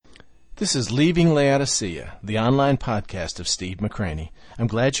This is Leaving Laodicea, the online podcast of Steve McCraney. I'm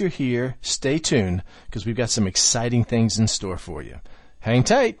glad you're here. Stay tuned, because we've got some exciting things in store for you. Hang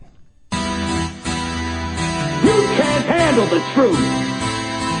tight. You can't handle the truth.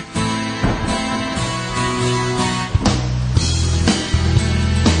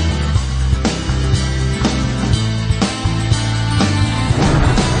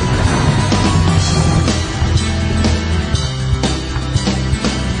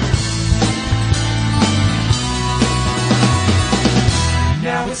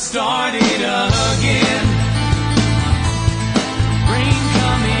 It started again. Rain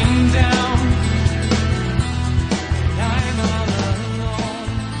coming down. I'm all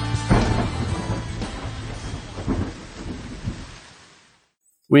alone.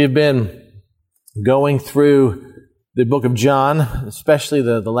 We have been going through the book of John, especially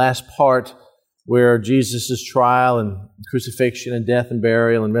the last part where Jesus' trial and crucifixion and death and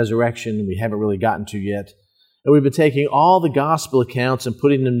burial and resurrection we haven't really gotten to yet. And we've been taking all the gospel accounts and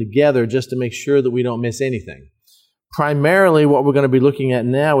putting them together just to make sure that we don't miss anything. Primarily, what we're going to be looking at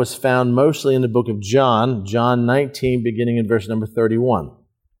now is found mostly in the book of John, John 19, beginning in verse number 31.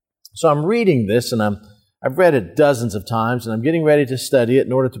 So I'm reading this, and I've read it dozens of times, and I'm getting ready to study it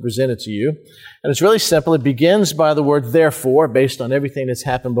in order to present it to you. And it's really simple. It begins by the word therefore, based on everything that's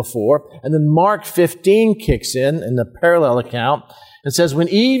happened before. And then Mark 15 kicks in the parallel account. It says, when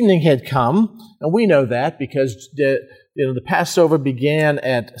evening had come, and we know that because the Passover began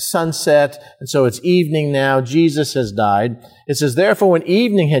at sunset, and so it's evening now. Jesus has died. It says, therefore, when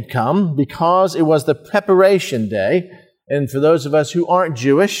evening had come, because it was the preparation day, and for those of us who aren't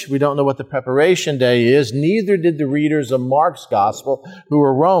Jewish, we don't know what the preparation day is. Neither did the readers of Mark's gospel, who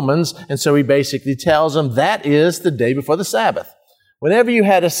were Romans, and so he basically tells them that is the day before the Sabbath. Whenever you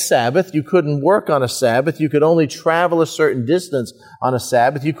had a Sabbath, you couldn't work on a Sabbath. You could only travel a certain distance on a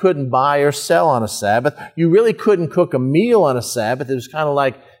Sabbath. You couldn't buy or sell on a Sabbath. You really couldn't cook a meal on a Sabbath. It was kind of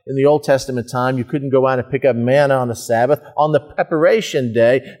like in the Old Testament time, you couldn't go out and pick up manna on a Sabbath. On the preparation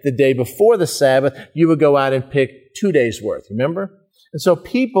day, the day before the Sabbath, you would go out and pick 2 days' worth. Remember? And so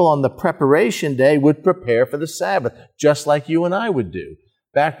people on the preparation day would prepare for the Sabbath, just like you and I would do.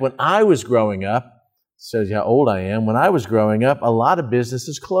 Back when I was growing up, shows you how old I am. When I was growing up, a lot of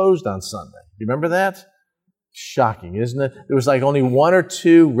businesses closed on Sunday. You remember that? Shocking, isn't it? There was like only 1 or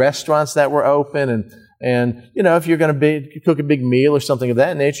 2 restaurants that were open, and you know, if you're going to cook a big meal or something of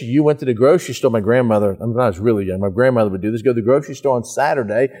that nature, you went to the grocery store. My grandmother, when I was really young, my grandmother would do this, go to the grocery store on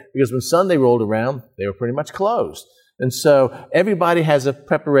Saturday, because when Sunday rolled around, they were pretty much closed. And so everybody has a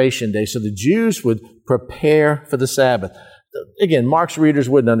preparation day. So the Jews would prepare for the Sabbath. Again, Mark's readers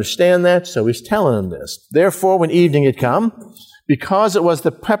wouldn't understand that, so he's telling them this. Therefore, when evening had come, because it was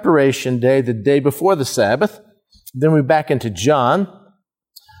the preparation day, the day before the Sabbath, then we're back into John,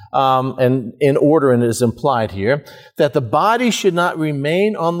 and in order, and it is implied here, that the body should not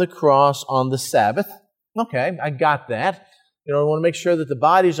remain on the cross on the Sabbath. Okay, I got that. You know, I want to make sure that the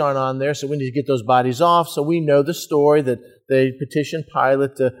bodies aren't on there, so we need to get those bodies off. So we know the story that they petitioned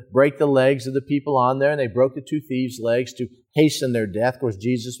Pilate to break the legs of the people on there, and they broke the 2 thieves' legs to hasten their death. Of course,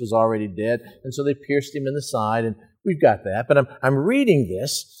 Jesus was already dead, and so they pierced him in the side, and we've got that. But I'm reading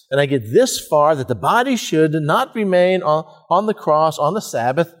this, and I get this far, that the body should not remain on the cross on the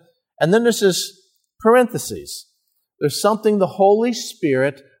Sabbath, and then there's this parentheses. There's something the Holy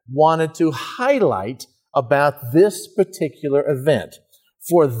Spirit wanted to highlight about this particular event.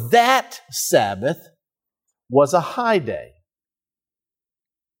 For that Sabbath was a high day.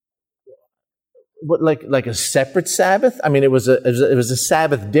 What, like a separate Sabbath? I mean, it was a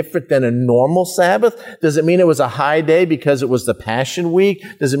Sabbath different than a normal Sabbath? Does it mean it was a high day because it was the Passion Week?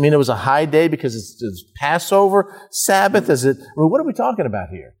 Does it mean it was a high day because it's Passover Sabbath? What are we talking about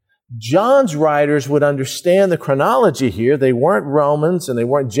here? John's writers would understand the chronology here. They weren't Romans and they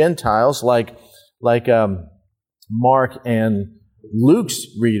weren't Gentiles like Mark and Luke's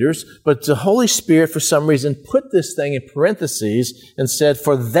readers, but the Holy Spirit, for some reason, put this thing in parentheses and said,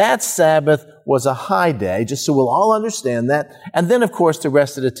 for that Sabbath was a high day, just so we'll all understand that. And then, of course, the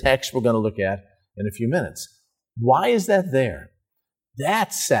rest of the text we're going to look at in a few minutes. Why is that there?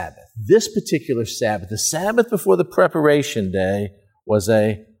 That Sabbath, this particular Sabbath, the Sabbath before the preparation day, was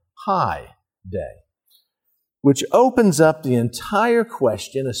a high day, which opens up the entire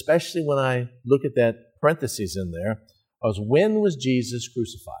question, especially when I look at that parentheses in there, was when was Jesus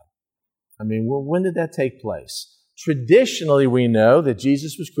crucified? I mean, when did that take place? Traditionally, we know that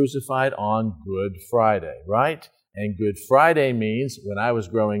Jesus was crucified on Good Friday, right? And Good Friday means, when I was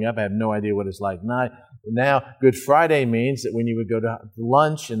growing up, I have no idea what it's like now. Good Friday means that when you would go to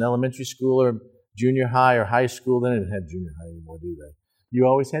lunch in elementary school or junior high or high school, they didn't have junior high anymore, do they? you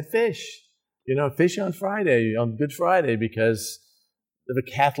always had fish. Fish on Friday, on Good Friday, because of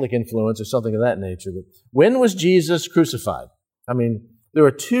a Catholic influence or something of that nature. But when was Jesus crucified? There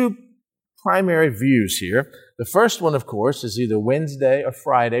are two primary views here. The first one, of course, is either Wednesday or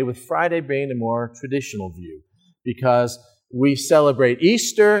Friday, with Friday being the more traditional view, because we celebrate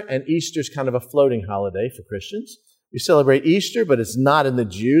Easter, and Easter's kind of a floating holiday for Christians. We celebrate Easter, but it's not in the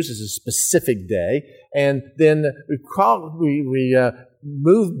Jews. It's a specific day. And then we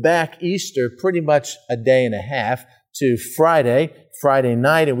move back Easter pretty much a day and a half to Friday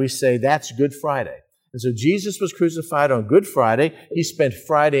night, and we say that's Good Friday. And so Jesus was crucified on Good Friday. He spent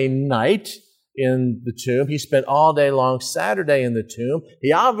Friday night in the tomb. He spent all day long Saturday in the tomb.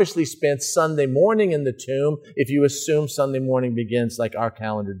 He obviously spent Sunday morning in the tomb, if you assume Sunday morning begins like our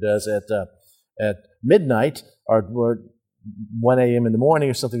calendar does at midnight or 1 a.m. in the morning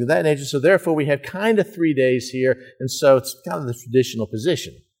or something of that nature. So therefore, we have kind of 3 days here, and so it's kind of the traditional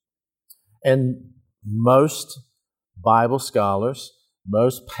position. And most Bible scholars,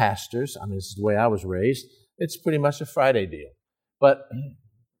 most pastors, this is the way I was raised, it's pretty much a Friday deal. But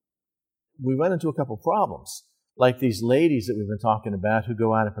we run into a couple problems, like these ladies that we've been talking about who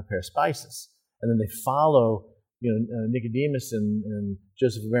go out and prepare spices, and then they follow Nicodemus and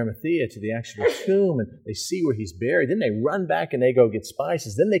Joseph of Arimathea to the actual tomb, and they see where he's buried. Then they run back and they go get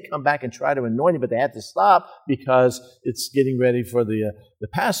spices. Then they come back and try to anoint him, but they have to stop because it's getting ready for the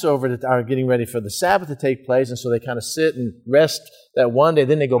Passover, or getting ready for the Sabbath to take place, and so they kind of sit and rest that one day.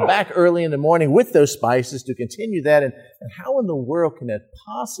 Then they go back early in the morning with those spices to continue that. And how in the world can that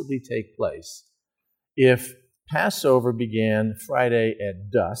possibly take place if Passover began Friday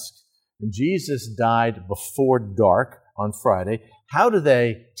at dusk, and Jesus died before dark on Friday? How do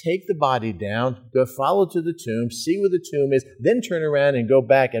they take the body down, go follow to the tomb, see where the tomb is, then turn around and go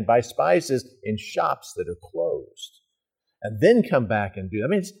back and buy spices in shops that are closed, and then come back and do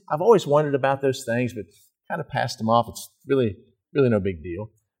that? I've always wondered about those things, but kind of passed them off. It's really no big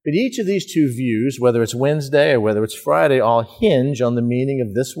deal. But each of these two views, whether it's Wednesday or whether it's Friday, all hinge on the meaning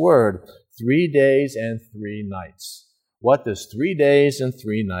of this word, 3 days and 3 nights. What does 3 days and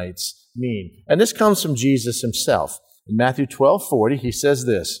 3 nights mean? And this comes from Jesus himself. In Matthew 12:40, he says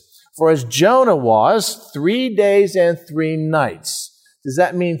this, "For as Jonah was 3 days and 3 nights." Does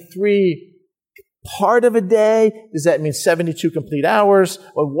that mean 3 part of a day? Does that mean 72 complete hours?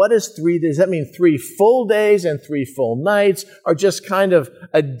 Or what is 3 days? Does that mean 3 full days and 3 full nights? Or just kind of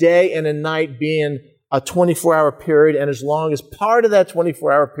a day and a night being a 24-hour period, and as long as part of that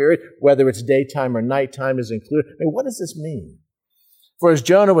 24-hour period, whether it's daytime or nighttime, is included? What does this mean? "For as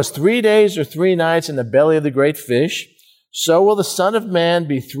Jonah was 3 days or 3 nights in the belly of the great fish, so will the Son of Man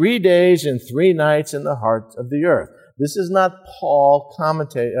be 3 days and 3 nights in the heart of the earth." This is not Paul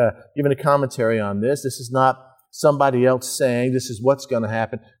giving a commentary on this. This is not somebody else saying this is what's going to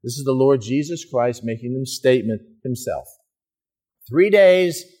happen. This is the Lord Jesus Christ making the statement himself. 3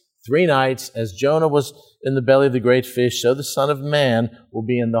 days, 3 nights, as Jonah was in the belly of the great fish, so the Son of Man will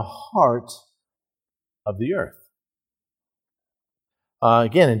be in the heart of the earth.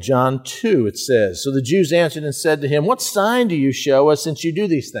 Again, in John 2, it says, "So the Jews answered and said to him, 'What sign do you show us since you do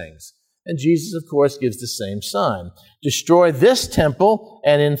these things?' And Jesus, of course, gives the same sign. 'Destroy this temple,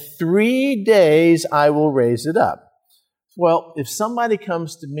 and in 3 days I will raise it up.'" Well, if somebody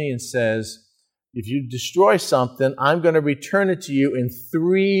comes to me and says, "If you destroy something, I'm going to return it to you in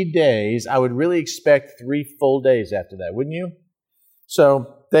 3 days," I would really expect 3 full days after that, wouldn't you?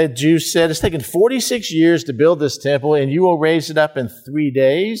 So the Jews said, "It's taken 46 years to build this temple, and you will raise it up in 3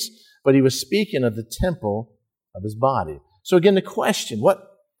 days." But he was speaking of the temple of his body. So again, the question, what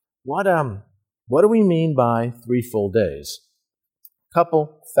do we mean by 3 full days?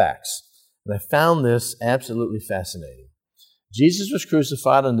 Couple facts. And I found this absolutely fascinating. Jesus was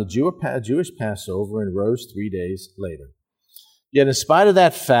crucified on the Jewish Passover and rose 3 days later. Yet in spite of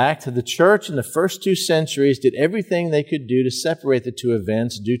that fact, the church in the first 2 centuries did everything they could do to separate the two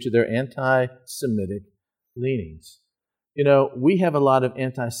events due to their anti-Semitic leanings. We have a lot of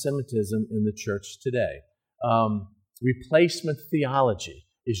anti-Semitism in the church today. Replacement theology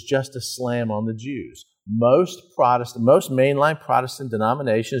is just a slam on the Jews. Most mainline Protestant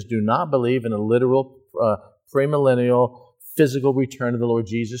denominations do not believe in a literal premillennial physical return of the Lord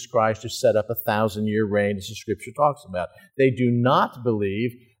Jesus Christ to set up a 1,000-year reign, as the Scripture talks about. They do not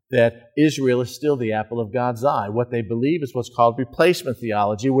believe that Israel is still the apple of God's eye. What they believe is what's called replacement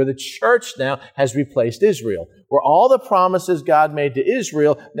theology, where the church now has replaced Israel, where all the promises God made to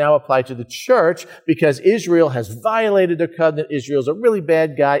Israel now apply to the church because Israel has violated their covenant. Israel's a really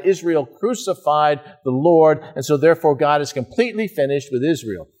bad guy. Israel crucified the Lord, and so therefore God is completely finished with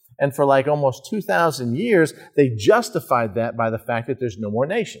Israel. And for like almost 2,000 years, they justified that by the fact that there's no more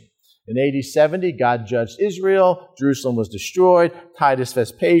nation. In AD 70, God judged Israel. Jerusalem was destroyed. Titus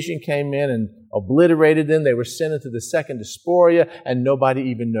Vespasian came in and obliterated them. They were sent into the Second Diaspora, and nobody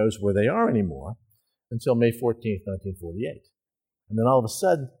even knows where they are anymore until May 14th, 1948. And then all of a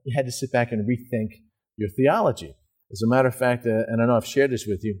sudden, you had to sit back and rethink your theology. As a matter of fact, and I know I've shared this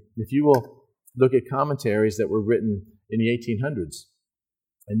with you, if you will look at commentaries that were written in the 1800s,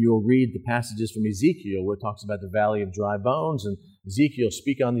 and you will read the passages from Ezekiel where it talks about the valley of dry bones, and Ezekiel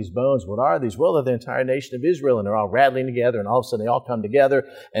speak on these bones. What are these? Well, they're the entire nation of Israel, and they're all rattling together, and all of a sudden they all come together,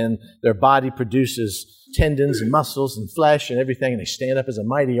 and their body produces tendons and muscles and flesh and everything, and they stand up as a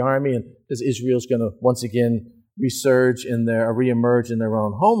mighty army, and as Israel's going to once again reemerge in their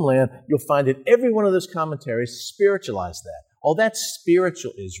own homeland, you'll find that every one of those commentaries spiritualize that. Oh, that's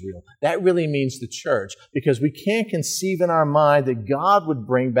spiritual Israel. That really means the church, because we can't conceive in our mind that God would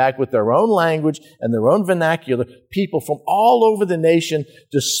bring back with their own language and their own vernacular people from all over the nation,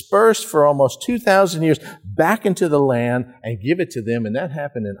 dispersed for almost 2,000 years, back into the land and give it to them. And that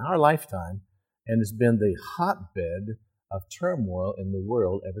happened in our lifetime, and it's been the hotbed of turmoil in the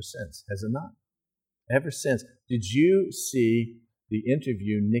world ever since, has it not? Ever since. Did you see the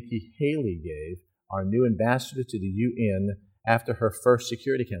interview Nikki Haley gave, our new ambassador to the UN, after her first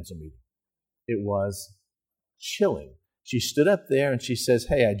Security Council meeting? It was chilling. She stood up there and she says,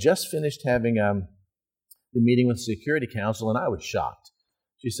 hey, I just finished having the meeting with the Security Council, and I was shocked.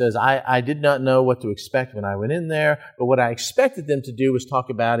 She says, I did not know what to expect when I went in there, but what I expected them to do was talk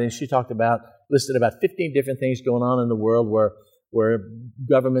about, and she listed about 15 different things going on in the world where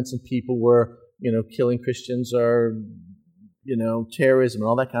governments and people were, killing Christians or, terrorism and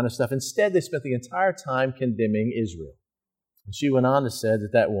all that kind of stuff. Instead, they spent the entire time condemning Israel. And she went on to say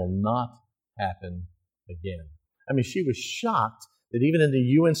that will not happen again. I mean, she was shocked that even in the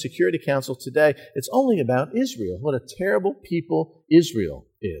UN Security Council today, it's only about Israel. What a terrible people Israel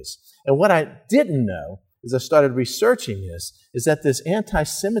is. And what I didn't know, as I started researching this, is that this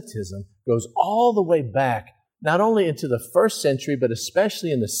anti-Semitism goes all the way back, not only into the first century, but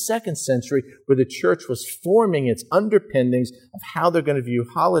especially in the second century, where the church was forming its underpinnings of how they're going to view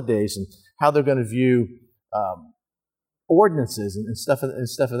holidays and how they're going to view ordinances and stuff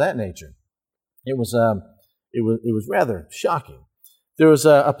of that nature. It was rather shocking. There was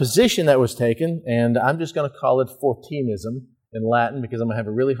a position that was taken, and I'm just going to call it Fortinism in Latin, because I'm going to have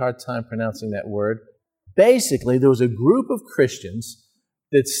a really hard time pronouncing that word. Basically, there was a group of Christians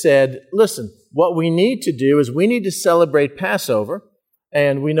that said, listen, what we need to do is we need to celebrate Passover,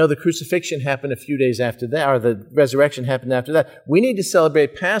 and we know the crucifixion happened a few days after that, or the resurrection happened after that. We need to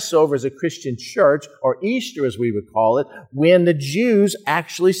celebrate Passover as a Christian church, or Easter as we would call it, when the Jews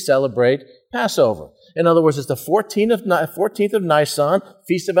actually celebrate Passover. In other words, it's the 14th of Nisan.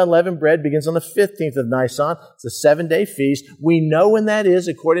 Feast of Unleavened Bread begins on the 15th of Nisan. It's a 7-day feast. We know when that is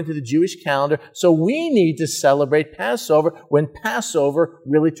according to the Jewish calendar. So we need to celebrate Passover when Passover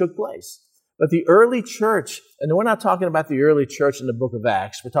really took place. But the early church, and we're not talking about the early church in the book of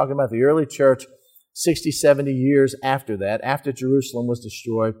Acts. We're talking about the early church 60, 70 years after that, after Jerusalem was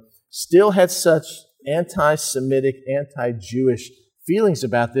destroyed, still had such anti-Semitic, anti-Jewish feelings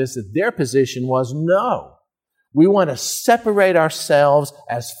about this, that their position was, no, we want to separate ourselves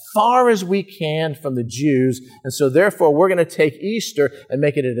as far as we can from the Jews, and so therefore we're going to take Easter and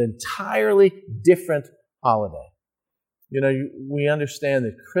make it an entirely different holiday. We understand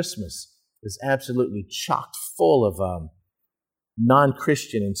that Christmas is absolutely chock full of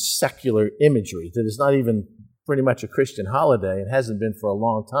non-Christian and secular imagery that is not even pretty much a Christian holiday. It hasn't been for a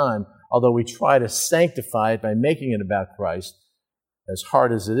long time, although we try to sanctify it by making it about Christ, as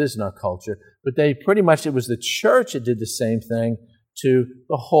hard as it is in our culture. But it was the church that did the same thing to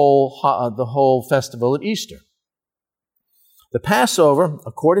the whole festival of Easter. The Passover,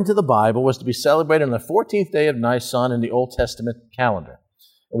 according to the Bible, was to be celebrated on the 14th day of Nisan in the Old Testament calendar.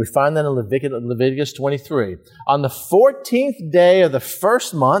 And we find that in Leviticus 23. On the 14th day of the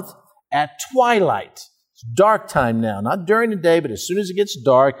first month at twilight, it's dark time now, not during the day, but as soon as it gets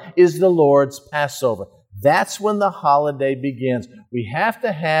dark, is the Lord's Passover. That's when the holiday begins. We have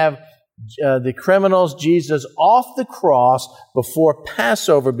to have the criminals, Jesus, off the cross before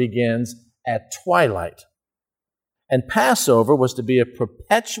Passover begins at twilight. And Passover was to be a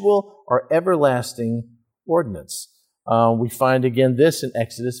perpetual or everlasting ordinance. We find again this in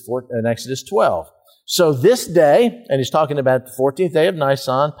Exodus 12. So this day, and he's talking about the 14th day of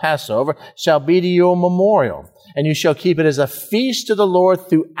Nisan, Passover, shall be to you a memorial. And you shall keep it as a feast to the Lord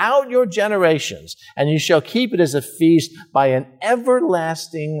throughout your generations. And you shall keep it as a feast by an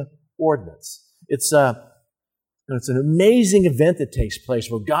everlasting ordinance. It's And it's an amazing event that takes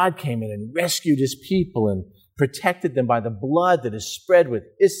place where God came in and rescued His people and protected them by the blood that is spread with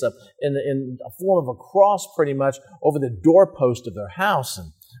hyssop in a form of a cross pretty much over the doorpost of their house,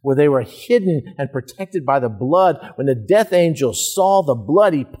 and where they were hidden and protected by the blood. When the death angel saw the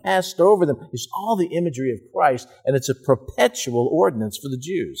blood, he passed over them. It's all the imagery of Christ, and it's a perpetual ordinance for the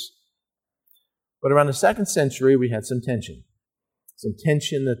Jews. But around the 2nd century, we had some tension. Some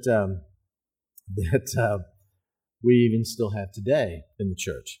tension that we even still have today in the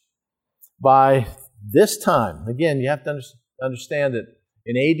church. By this time, again, you have to understand that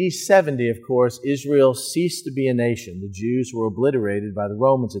in AD 70, of course, Israel ceased to be a nation. The Jews were obliterated by the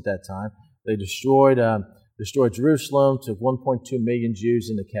Romans at that time. They destroyed Jerusalem, took 1.2 million Jews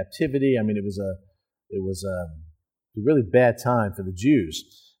into captivity. I mean, it was a really bad time for the Jews.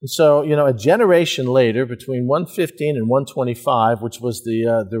 And so, a generation later, between 115 and 125, which was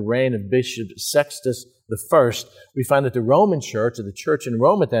the reign of Bishop Sextus I, we find that the Roman Church, or the church in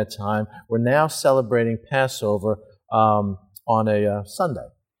Rome at that time, were now celebrating Passover on a Sunday.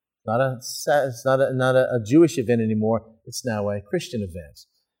 It's not a Jewish event anymore. It's now a Christian event.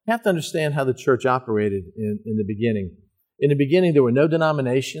 You have to understand how the church operated in the beginning. In the beginning, there were no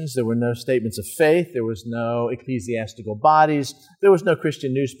denominations. There were no statements of faith. There was no ecclesiastical bodies. There was no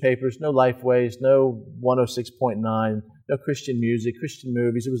Christian newspapers, no Lifeways, no 106.9, no Christian music, Christian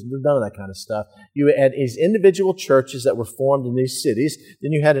movies. There was none of that kind of stuff. You had these individual churches that were formed in these cities.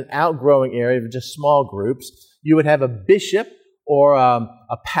 Then you had an outgrowing area of just small groups. You would have a bishop or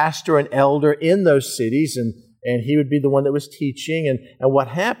a pastor, an elder in those cities, and he would be the one that was teaching. And what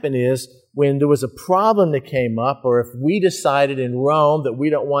happened is, when there was a problem that came up, or if we decided in Rome that we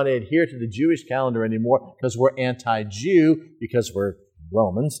don't want to adhere to the Jewish calendar anymore because we're anti-Jew, because we're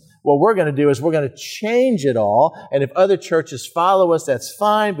Romans, what we're going to do is we're going to change it all. And if other churches follow us, that's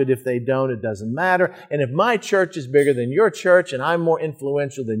fine. But if they don't, it doesn't matter. And if my church is bigger than your church and I'm more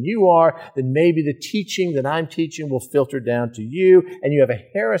influential than you are, then maybe the teaching that I'm teaching will filter down to you. And you have a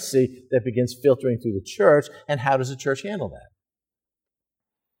heresy that begins filtering through the church. And how does the church handle that?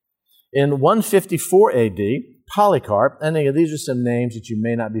 In 154 AD, Polycarp, and these are some names that you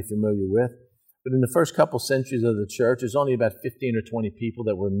may not be familiar with, but in the first couple centuries of the church, there's only about 15 or 20 people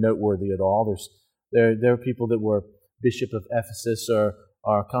that were noteworthy at all. There were people that were Bishop of Ephesus or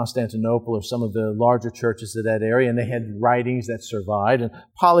Constantinople or some of the larger churches of that area, and they had writings that survived, and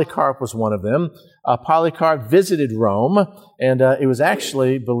Polycarp was one of them. Polycarp visited Rome, and it was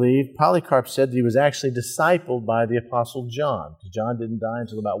actually believed, Polycarp said that he was actually discipled by the Apostle John, because John didn't die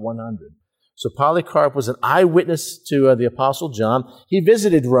until about 100. So Polycarp was an eyewitness to the Apostle John. He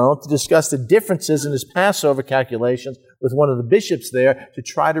visited Rome to discuss the differences in his Passover calculations with one of the bishops there to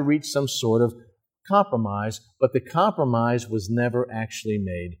try to reach some sort of compromise, but the compromise was never actually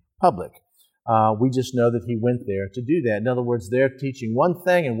made public. We just know that he went there to do that. In other words, they're teaching one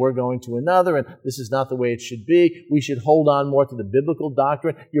thing and we're going to another, and this is not the way it should be. We should hold on more to the biblical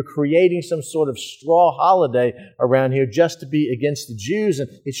doctrine. You're creating some sort of straw holiday around here just to be against the Jews, and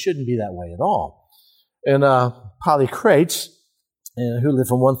it shouldn't be that way at all. And Polycrates, who lived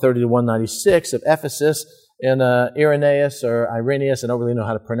from 130 to 196 of Ephesus, and Irenaeus, or Irenaeus, I don't really know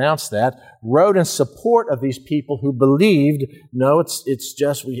how to pronounce that, wrote in support of these people who believed, no, it's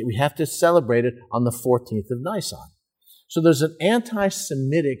just, we have to celebrate it on the 14th of Nisan. So there's an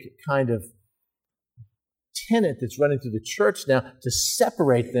anti-Semitic kind of tenet that's running through the church now to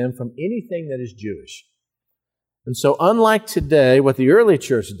separate them from anything that is Jewish. And so unlike today, what the early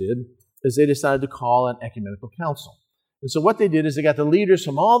church did is they decided to call an ecumenical council. And so what they did is they got the leaders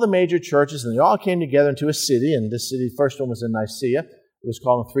from all the major churches, and they all came together into a city, and this city, the first one was in Nicaea. It was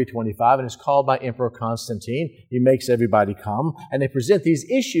called in 325, and it's called by Emperor Constantine. He makes everybody come, and they present these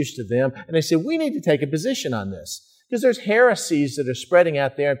issues to them, and they say, we need to take a position on this. Because there's heresies that are spreading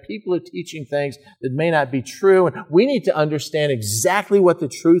out there, and people are teaching things that may not be true, and we need to understand exactly what the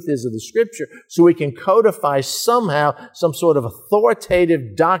truth is of the Scripture so we can codify somehow some sort of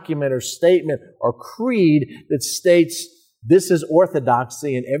authoritative document or statement or creed that states this is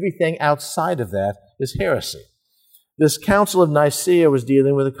orthodoxy and everything outside of that is heresy. This Council of Nicaea was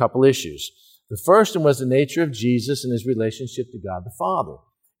dealing with a couple issues. The first one was the nature of Jesus and his relationship to God the Father.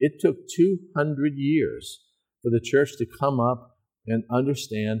 It took 200 years for the church to come up and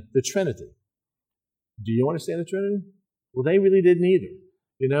understand the Trinity. Do you understand the Trinity? Well, they really didn't either.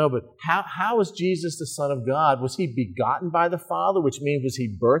 But how is Jesus the Son of God? Was he begotten by the Father, which means was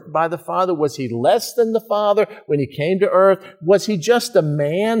he birthed by the Father? Was he less than the Father when he came to earth? Was he just a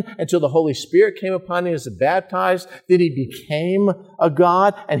man until the Holy Spirit came upon him as he baptized? Then he became a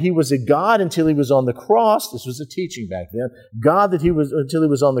God, and he was a God until he was on the cross. This was a teaching back then. God until he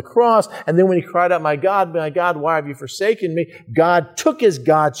was on the cross, and then when he cried out, my God, why have you forsaken me? God took his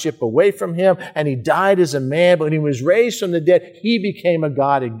Godship away from him, and he died as a man, but when he was raised from the dead, he became a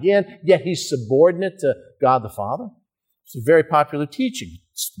God again, yet he's subordinate to God the Father. It's a very popular teaching.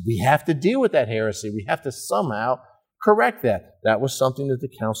 We have to deal with that heresy. We have to somehow correct that. That was something that the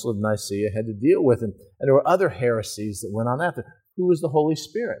Council of Nicaea had to deal with. And there were other heresies that went on after. Who is the Holy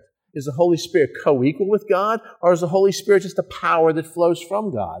Spirit? Is the Holy Spirit co-equal with God, or is the Holy Spirit just a power that flows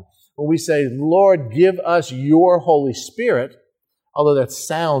from God? When we say, Lord, give us your Holy Spirit, although that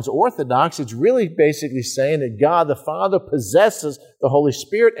sounds orthodox, it's really basically saying that God the Father possesses the Holy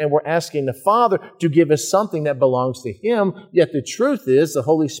Spirit, and we're asking the Father to give us something that belongs to Him. Yet the truth is the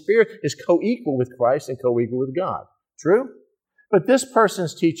Holy Spirit is co-equal with Christ and co-equal with God. True? But this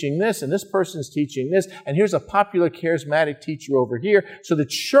person's teaching this, and this person's teaching this, and here's a popular charismatic teacher over here. So the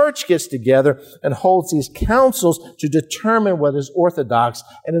church gets together and holds these councils to determine what is orthodox.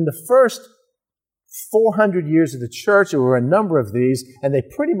 And in the first 400 years of the church, there were a number of these, and they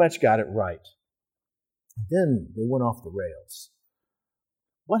pretty much got it right. And then they went off the rails.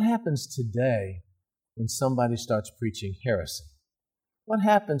 What happens today when somebody starts preaching heresy? What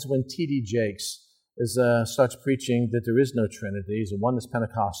happens when T.D. Jakes starts preaching that there is no Trinity? He's a oneness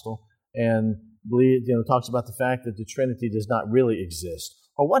Pentecostal, and talks about the fact that the Trinity does not really exist.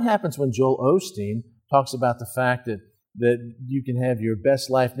 Or what happens when Joel Osteen talks about the fact that you can have your best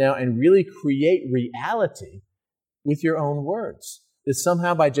life now and really create reality with your own words? That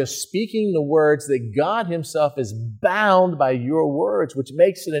somehow by just speaking the words, that God Himself is bound by your words, which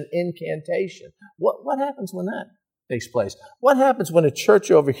makes it an incantation. What happens when that takes place? What happens when a church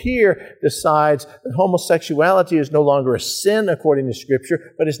over here decides that homosexuality is no longer a sin according to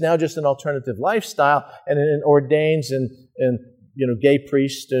Scripture, but is now just an alternative lifestyle, and it ordains and gay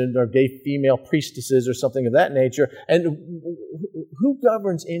priests or gay female priestesses or something of that nature? And who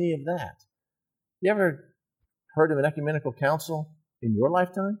governs any of that? You ever heard of an ecumenical council in your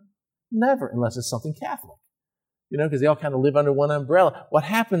lifetime? Never, unless it's something Catholic. Because they all kind of live under one umbrella. What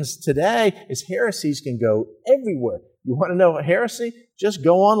happens today is heresies can go everywhere. You want to know a heresy? Just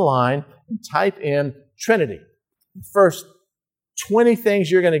go online and type in Trinity. The first 20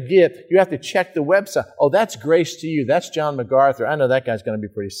 things you're going to get, you have to check the website. Oh, that's Grace to You. That's John MacArthur. I know that guy's going to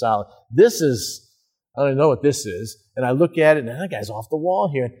be pretty solid. I don't even know what this is. And I look at it, and that guy's off the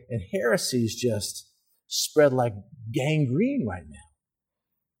wall here. And heresies just spread like gangrene right now.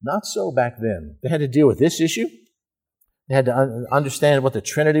 Not so back then. They had to deal with this issue. They had to understand what the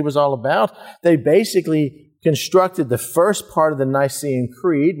Trinity was all about. They basically constructed the first part of the Nicene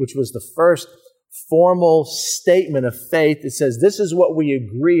Creed, which was the first formal statement of faith that says this is what we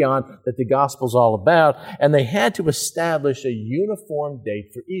agree on that the gospel's all about. And they had to establish a uniform date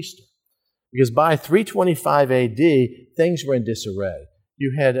for Easter. Because by 325 AD, things were in disarray.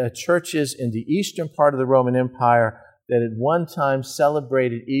 You had churches in the eastern part of the Roman Empire that at one time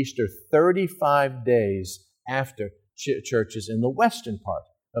celebrated Easter 35 days after churches in the western part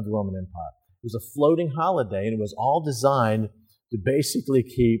of the Roman Empire. It was a floating holiday, and it was all designed to basically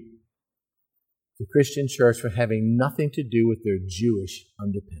keep the Christian church from having nothing to do with their Jewish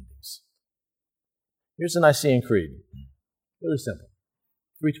underpinnings. Here's the Nicene Creed. Really simple.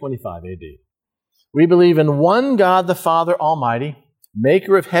 325 AD. We believe in one God the Father Almighty,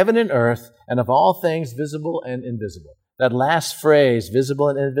 maker of heaven and earth, and of all things visible and invisible. That last phrase, visible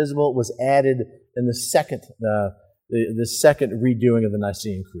and invisible, was added in the second redoing of the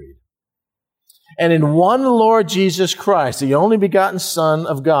Nicene Creed. And in one Lord Jesus Christ, the only begotten Son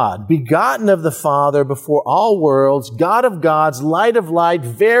of God, begotten of the Father before all worlds, God of gods, light of light,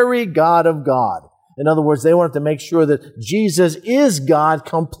 very God of God. In other words, they wanted to make sure that Jesus is God,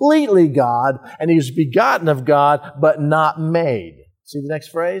 completely God, and He was begotten of God, but not made. See the next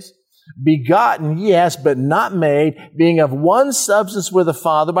phrase? Begotten, yes, but not made, being of one substance with the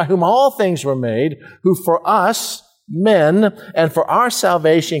Father, by whom all things were made, who for us, men, and for our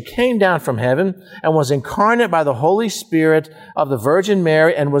salvation came down from heaven and was incarnate by the Holy Spirit of the Virgin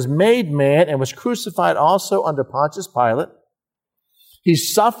Mary and was made man and was crucified also under Pontius Pilate. He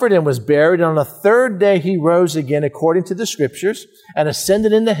suffered and was buried, and on the third day He rose again according to the Scriptures and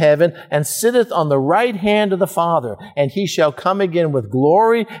ascended into heaven and sitteth on the right hand of the Father. And He shall come again with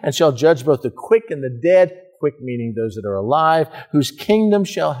glory and shall judge both the quick and the dead, quick meaning those that are alive, whose kingdom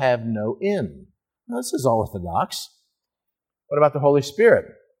shall have no end. Now, this is all orthodox. What about the Holy Spirit?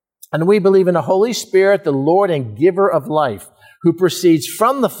 And we believe in the Holy Spirit, the Lord and giver of life, who proceeds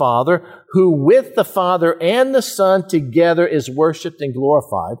from the Father, who with the Father and the Son together is worshiped and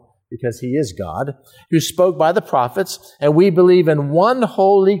glorified, because he is God, who spoke by the prophets, and we believe in one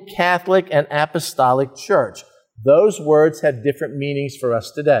holy Catholic and apostolic church. Those words have different meanings for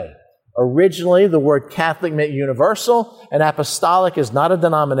us today. Originally, the word Catholic meant universal, and apostolic is not a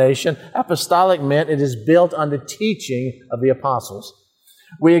denomination. Apostolic meant it is built on the teaching of the apostles.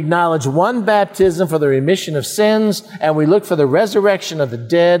 We acknowledge one baptism for the remission of sins, and we look for the resurrection of the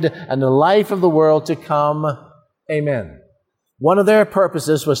dead and the life of the world to come. Amen. One of their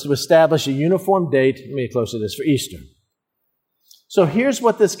purposes was to establish a uniform date, let me get close to this, for Easter. So here's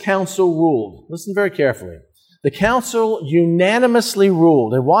what this council ruled. Listen very carefully. The council unanimously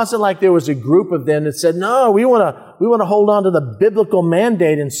ruled. It wasn't like there was a group of them that said, no, we want to hold on to the biblical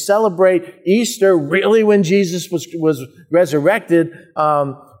mandate and celebrate Easter really when Jesus was resurrected,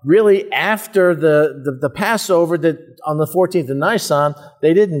 really after the Passover that on the 14th of Nisan.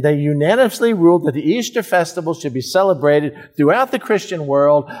 They didn't. They unanimously ruled that the Easter festival should be celebrated throughout the Christian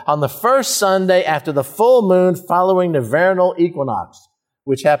world on the first Sunday after the full moon following the vernal equinox,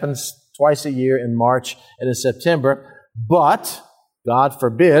 which happens twice a year in March and in September. But, God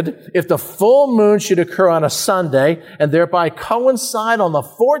forbid, if the full moon should occur on a Sunday and thereby coincide on the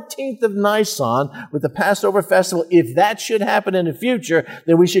 14th of Nisan with the Passover festival, if that should happen in the future,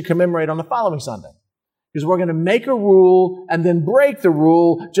 then we should commemorate on the following Sunday. Because we're going to make a rule and then break the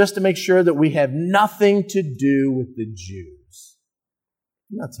rule just to make sure that we have nothing to do with the Jews.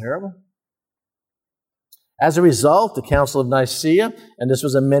 Isn't that terrible? As a result, the Council of Nicaea, and this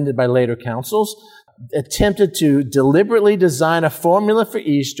was amended by later councils, attempted to deliberately design a formula for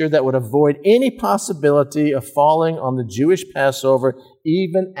Easter that would avoid any possibility of falling on the Jewish Passover,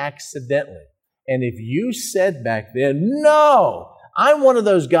 even accidentally. And if you said back then, no, I'm one of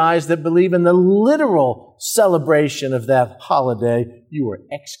those guys that believe in the literal celebration of that holiday, you were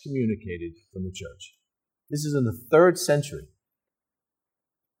excommunicated from the church. This is in the 3rd century.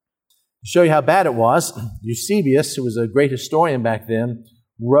 To show you how bad it was, Eusebius, who was a great historian back then,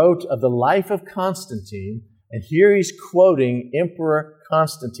 wrote of the life of Constantine, and here he's quoting Emperor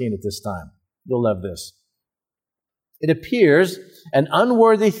Constantine at this time. You'll love this. It appears an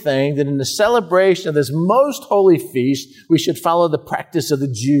unworthy thing that in the celebration of this most holy feast, we should follow the practice of the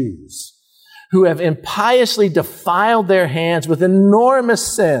Jews, who have impiously defiled their hands with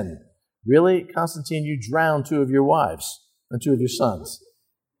enormous sin. Really, Constantine, you drowned 2 of your wives and 2 of your sons,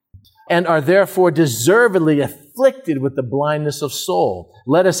 and are therefore deservedly afflicted with the blindness of soul.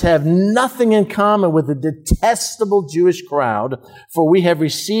 Let us have nothing in common with the detestable Jewish crowd, for we have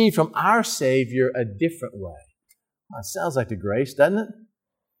received from our Savior a different way. Well, it sounds like the grace, doesn't it?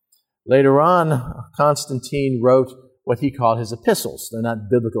 Later on, Constantine wrote what he called his epistles. They're not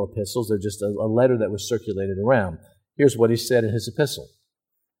biblical epistles, they're just a letter that was circulated around. Here's what he said in his epistle.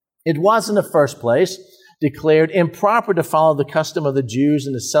 It was in the first place declared improper to follow the custom of the Jews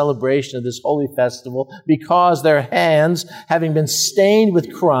in the celebration of this holy festival, because their hands, having been stained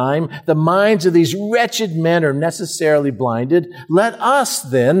with crime, the minds of these wretched men are necessarily blinded. Let us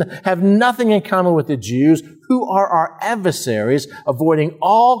then have nothing in common with the Jews, who are our adversaries, avoiding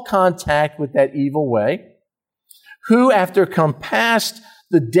all contact with that evil way, who, after compassed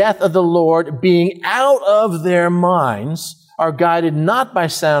the death of the Lord, being out of their minds, are guided not by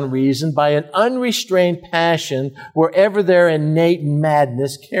sound reason, by an unrestrained passion, wherever their innate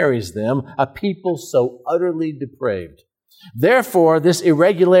madness carries them, a people so utterly depraved. Therefore, this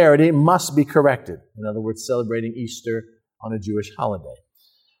irregularity must be corrected. In other words, celebrating Easter on a Jewish holiday.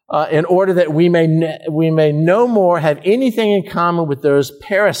 In order that we may no more have anything in common with those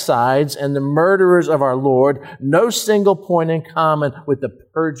parricides and the murderers of our Lord, no single point in common with the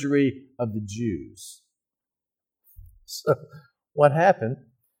perjury of the Jews. So what happened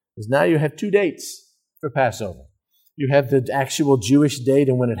is now you have 2 dates for Passover. You have the actual Jewish date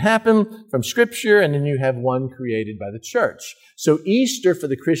and when it happened from Scripture, and then you have one created by the church. So Easter for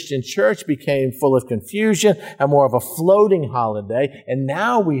the Christian church became full of confusion and more of a floating holiday, and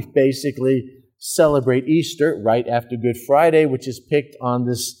now we basically celebrate Easter right after Good Friday, which is picked on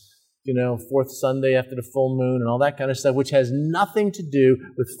this, 4th Sunday after the full moon and all that kind of stuff, which has nothing to do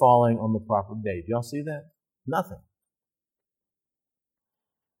with falling on the proper date. Y'all see that? Nothing.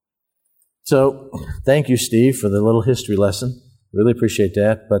 So, thank you, Steve, for the little history lesson. Really appreciate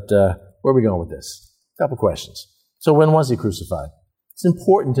that. But where are we going with this? A couple questions. So, when was he crucified? It's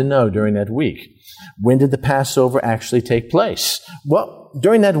important to know during that week. When did the Passover actually take place? Well,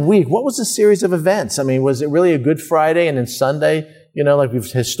 during that week, what was the series of events? I mean, was it really a Good Friday and then Sunday, like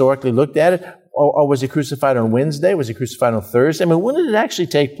we've historically looked at it? Or was he crucified on Wednesday? Was he crucified on Thursday? I mean, when did it actually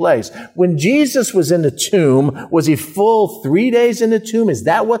take place? When Jesus was in the tomb, was he full 3 days in the tomb? Is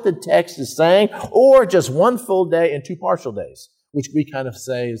that what the text is saying? Or just one full day and 2 partial days, which we kind of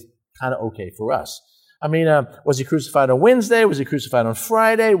say is kind of okay for us. I mean, was he crucified on Wednesday? Was he crucified on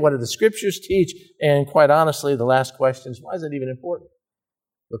Friday? What do the scriptures teach? And quite honestly, the last question is, why is that even important?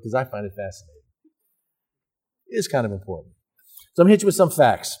 Because I find it fascinating. It is kind of important. So I'm going to hit you with some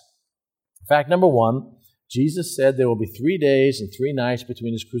facts. Fact number 1, Jesus said there will be 3 days and 3 nights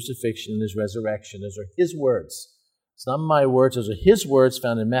between his crucifixion and his resurrection. Those are his words. It's not my words. Those are his words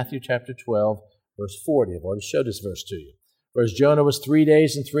found in Matthew chapter 12, verse 40. I've already showed this verse to you. For as Jonah was 3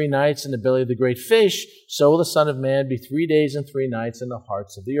 days and 3 nights in the belly of the great fish, so will the Son of Man be 3 days and 3 nights in the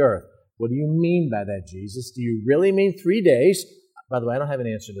hearts of the earth. What do you mean by that, Jesus? Do you really mean 3 days? By the way, I don't have an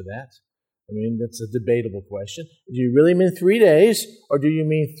answer to that. I mean, that's a debatable question. Do you really mean 3 days, or do you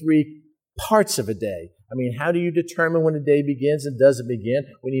mean 3 parts of a day? I mean, how do you determine when a day begins and doesn't begin?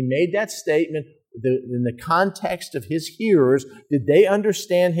 When he made that statement, in the context of his hearers, did they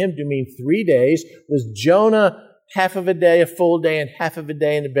understand him to mean 3 days? Was Jonah half of a day, a full day, and half of a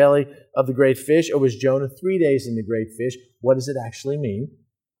day in the belly of the great fish? Or was Jonah 3 days in the great fish? What does it actually mean?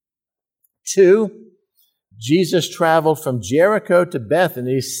 2, Jesus traveled from Jericho to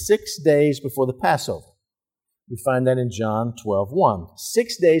Bethany 6 days before the Passover. We find that in John 12:1.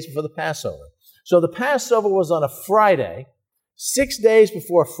 6 days before the Passover. So the Passover was on a Friday. 6 days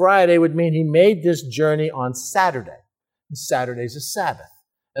before Friday would mean he made this journey on Saturday. And Saturday's a Sabbath.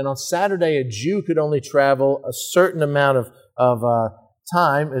 And on Saturday, a Jew could only travel a certain amount of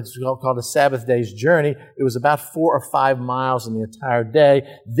time. It's called a Sabbath day's journey. It was about 4 or 5 miles in the entire day.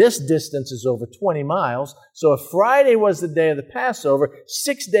 This distance is over 20 miles. So if Friday was the day of the Passover,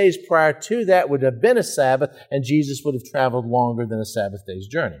 6 days prior to that would have been a Sabbath, and Jesus would have traveled longer than a Sabbath day's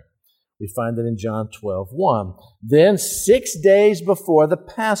journey. We find it in John 12:1. Then 6 days before the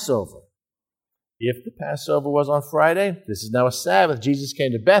Passover. If the Passover was on Friday, this is now a Sabbath. Jesus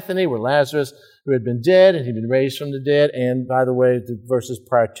came to Bethany, where Lazarus, who had been dead, and he'd been raised from the dead. And by the way, the verses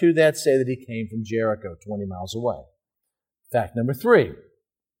prior to that say that he came from Jericho, 20 miles away. Fact number 3,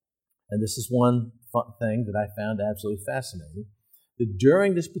 and this is one thing that I found absolutely fascinating, that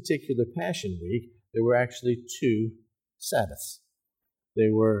during this particular Passion Week, there were actually 2 Sabbaths.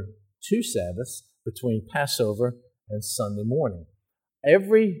 There were 2 Sabbaths between Passover and Sunday morning.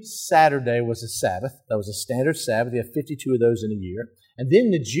 Every Saturday was a Sabbath. That was a standard Sabbath. You have 52 of those in a year. And then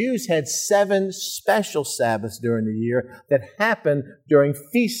the Jews had 7 special Sabbaths during the year that happened during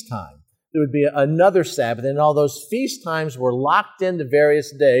feast time. There would be another Sabbath, and all those feast times were locked into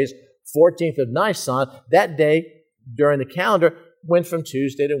various days. 14th of Nisan, that day during the calendar went from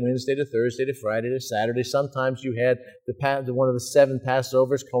Tuesday to Wednesday to Thursday to Friday to Saturday. Sometimes you had one of the 7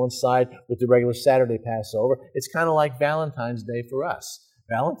 Passovers coincide with the regular Saturday Passover. It's kind of like Valentine's Day for us.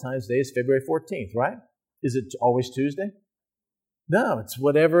 Valentine's Day is February 14th, right? Is it always Tuesday? No, it's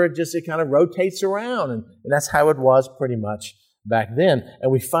whatever. It kind of rotates around, and that's how it was pretty much back then.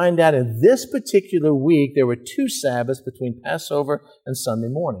 And we find out in this particular week there were 2 Sabbaths between Passover and Sunday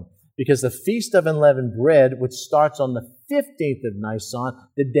morning, because the Feast of Unleavened Bread, which starts on the 15th of Nisan,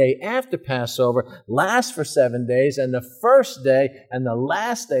 the day after Passover, lasts for 7 days, and the first day and the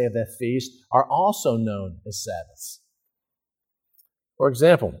last day of that feast are also known as Sabbaths. For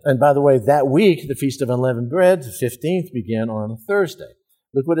example, and by the way, that week, the Feast of Unleavened Bread, the 15th, began on a Thursday.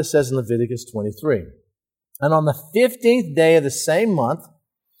 Look what it says in Leviticus 23. And on the 15th day of the same month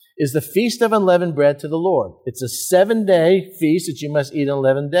is the Feast of Unleavened Bread to the Lord. It's a 7-day feast that you must eat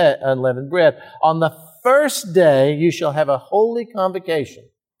unleavened bread. On the first day you shall have a holy convocation,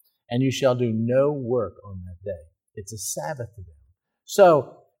 and you shall do no work on that day. It's a Sabbath to them.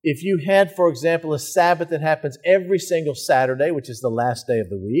 So, if you had, for example, a Sabbath that happens every single Saturday, which is the last day of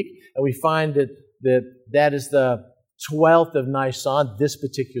the week, and we find that is the 12th of Nisan this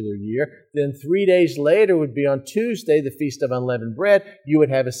particular year, then 3 days later would be on Tuesday, the Feast of Unleavened Bread. You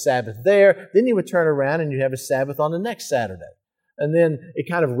would have a Sabbath there. Then you would turn around and you'd have a Sabbath on the next Saturday. And then it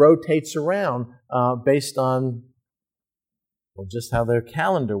kind of rotates around based on just how their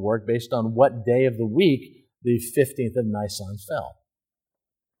calendar worked, based on what day of the week the 15th of Nisan fell.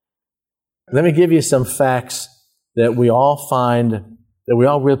 Let me give you some facts that we all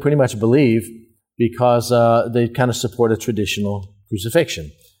really pretty much believe, because they kind of support a traditional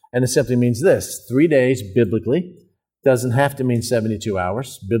crucifixion. And it simply means this: 3 days, biblically, doesn't have to mean 72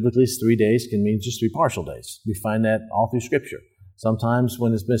 hours. Biblically, 3 days can mean just 3 partial days. We find that all through Scripture. Sometimes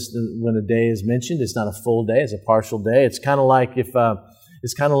when a day is mentioned, it's not a full day, it's a partial day. It's kind of like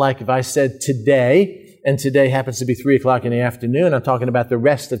if I said today, and today happens to be 3 o'clock in the afternoon. I'm talking about the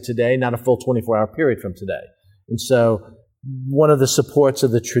rest of today, not a full 24-hour period from today. And so one of the supports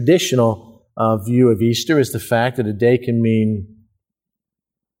of the traditional view of Easter is the fact that a day can mean,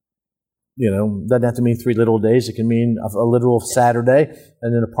 doesn't have to mean 3 literal days. It can mean a literal Saturday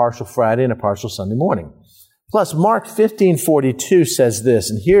and then a partial Friday and a partial Sunday morning. Plus, Mark 15:42 says this,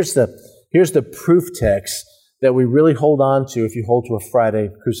 and here's the proof text that we really hold on to if you hold to a Friday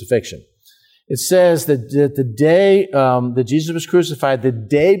crucifixion. It says that the day that Jesus was crucified, the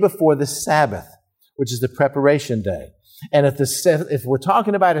day before the Sabbath, which is the preparation day. And if we're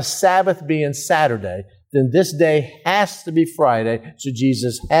talking about a Sabbath being Saturday, then this day has to be Friday, so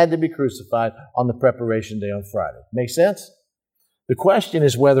Jesus had to be crucified on the preparation day on Friday. Make sense? The question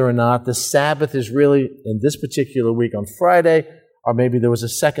is whether or not the Sabbath is really in this particular week on Friday, or maybe there was a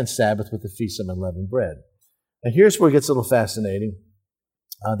second Sabbath with the Feast of Unleavened Bread. And here's where it gets a little fascinating.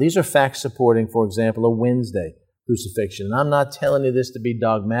 These are facts supporting, for example, a Wednesday crucifixion. And I'm not telling you this to be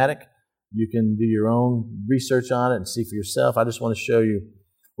dogmatic. You can do your own research on it and see for yourself. I just want to show you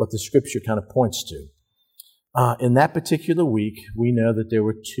what the Scripture kind of points to. In that particular week, we know that there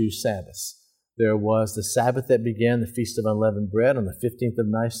were 2 Sabbaths. There was the Sabbath that began the Feast of Unleavened Bread on the 15th of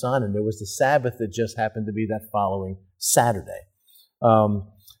Nisan, and there was the Sabbath that just happened to be that following Saturday.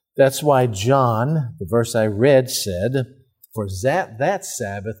 That's why John, the verse I read, said, for that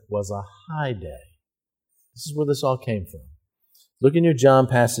Sabbath was a high day. This is where this all came from. Look in your John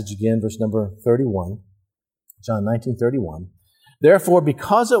passage again, verse number 31, John 19:31. Therefore,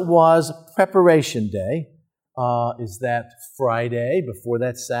 because it was preparation day, is that Friday before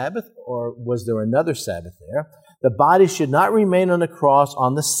that Sabbath, or was there another Sabbath there? The body should not remain on the cross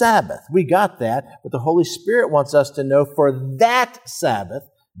on the Sabbath. We got that, but the Holy Spirit wants us to know for that Sabbath,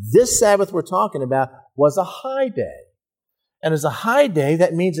 this Sabbath we're talking about, was a high day. And as a high day,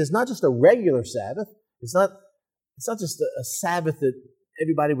 that means it's not just a regular Sabbath. It's not just a Sabbath that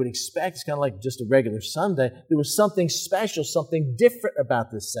everybody would expect. It's kind of like just a regular Sunday. There was something special, something different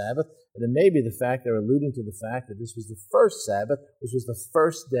about this Sabbath. And it may be the fact, they're alluding to the fact that this was the first Sabbath. This was the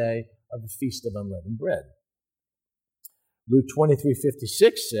first day of the Feast of Unleavened Bread. Luke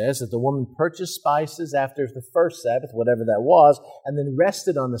 23:56 says that the woman purchased spices after the first Sabbath, whatever that was, and then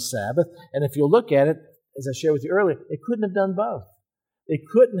rested on the Sabbath. And if you look at it, as I shared with you earlier, they couldn't have done both. They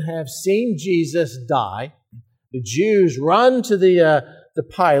couldn't have seen Jesus die, the Jews run to the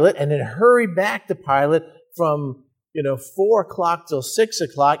Pilate, and then hurry back to Pilate from 4 o'clock till 6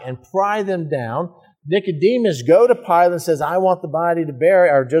 o'clock and pry them down. Nicodemus go to Pilate and says, I want the body to bury,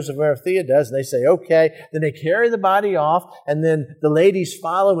 or Joseph of Arimathea does, and they say, okay. Then they carry the body off, and then the ladies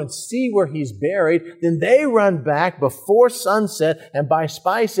follow and see where he's buried. Then they run back before sunset and buy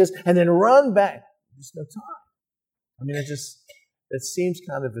spices, and then run back. There's no time. I mean, it seems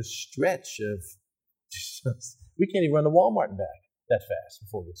kind of a stretch of, we can't even run to Walmart and back that fast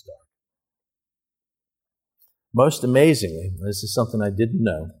before it gets dark. Most amazingly, this is something I didn't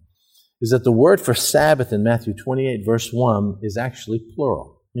know, is that the word for Sabbath in Matthew 28, verse 1, is actually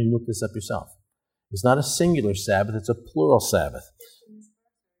plural. You can look this up yourself. It's not a singular Sabbath, it's a plural Sabbath.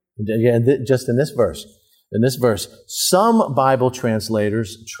 Yeah, just in this verse. In this verse, some Bible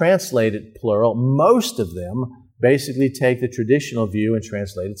translators translate it plural. Most of them basically take the traditional view and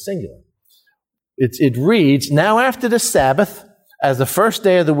translate it singular. It reads, now after the Sabbath, as the first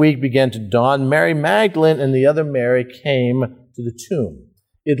day of the week began to dawn, Mary Magdalene and the other Mary came to the tomb.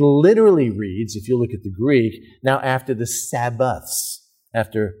 It literally reads, if you look at the Greek, now after the Sabbaths,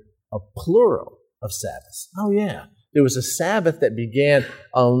 after a plural of Sabbaths. Oh yeah, there was a Sabbath that began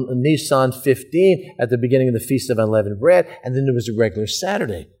on Nisan 15 at the beginning of the Feast of Unleavened Bread, and then there was a regular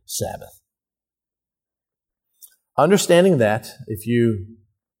Saturday Sabbath. Understanding that, if you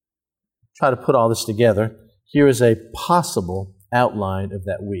try to put all this together, here is a possible outline of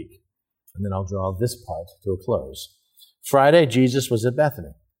that week. And then I'll draw this part to a close. Friday, Jesus was at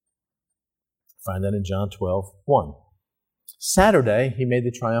Bethany. Find that in John 12:1. Saturday, he made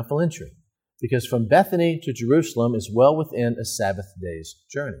the triumphal entry, because from Bethany to Jerusalem is well within a Sabbath day's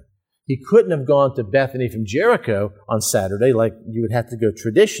journey. He couldn't have gone to Bethany from Jericho on Saturday like you would have to go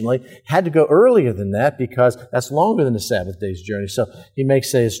traditionally. Had to go earlier than that because that's longer than a Sabbath day's journey. So he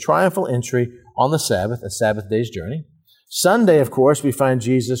makes his triumphal entry on the Sabbath, a Sabbath day's journey. Sunday, of course, we find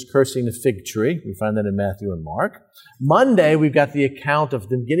Jesus cursing the fig tree. We find that in Matthew and Mark. Monday, we've got the account of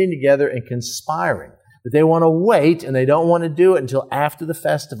them getting together and conspiring. But they want to wait, and they don't want to do it until after the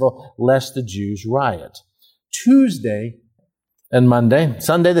festival, lest the Jews riot. Tuesday and Monday.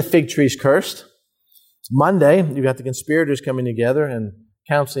 Sunday, the fig tree is cursed. Monday, you've got the conspirators coming together and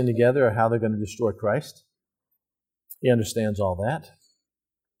counseling together how they're going to destroy Christ. He understands all that.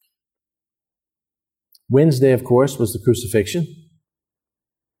 Wednesday, of course, was the crucifixion.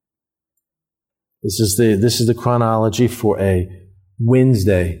 This is the chronology for a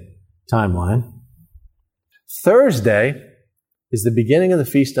Wednesday timeline. Thursday is the beginning of the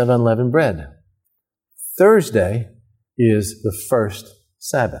Feast of Unleavened Bread. Thursday is the first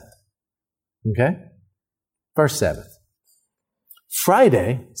Sabbath. Okay? First Sabbath.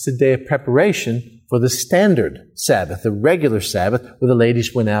 Friday is the day of preparation for the standard Sabbath, the regular Sabbath, where the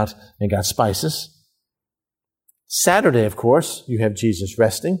ladies went out and got spices. Saturday, of course, you have Jesus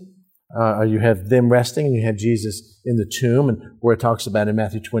resting. You have them resting, and you have Jesus in the tomb, and where it talks about in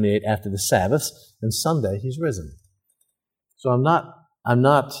Matthew 28 after the Sabbaths. And Sunday, He's risen. So I'm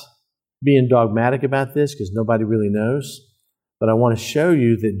not being dogmatic about this because nobody really knows, but I want to show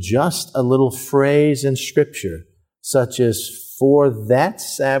you that just a little phrase in Scripture, such as "for that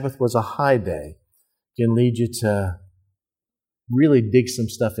Sabbath was a high day," can lead you to really dig some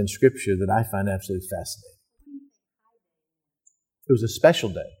stuff in Scripture that I find absolutely fascinating. It was a special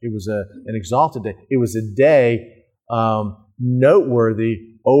day. It was an exalted day. It was a day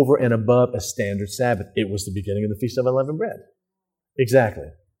noteworthy over and above a standard Sabbath. It was the beginning of the Feast of Unleavened Bread. Exactly.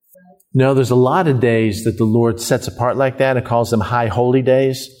 No, there's a lot of days that the Lord sets apart like that and calls them high holy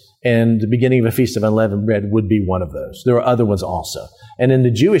days, and the beginning of a Feast of Unleavened Bread would be one of those. There are other ones also. And in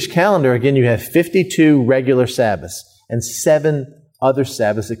the Jewish calendar, again, you have 52 regular Sabbaths and 7 other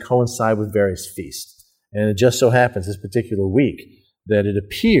Sabbaths that coincide with various feasts. And it just so happens this particular week that it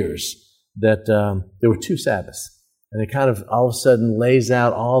appears that there were 2 Sabbaths. And it kind of all of a sudden lays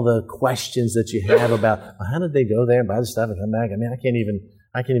out all the questions that you have about, well, how did they go there and buy the stuff and come back? I mean, I can't even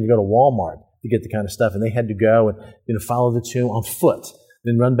go to Walmart to get the kind of stuff. And they had to go and follow the tomb on foot,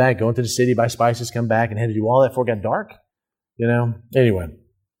 then run back, go into the city, buy spices, come back, and had to do all that before it got dark. Anyway.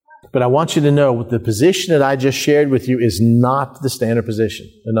 But I want you to know the position that I just shared with you is not the standard position.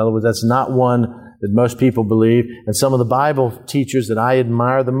 In other words, that's not one that most people believe. And some of the Bible teachers that I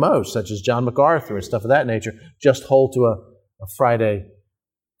admire the most, such as John MacArthur and stuff of that nature, just hold to a Friday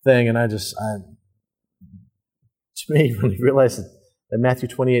thing. And to me, when you realize that Matthew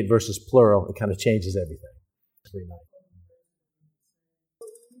 28 verses plural, it kind of changes everything.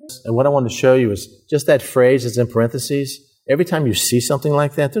 And what I want to show you is just that phrase that's in parentheses. Every time you see something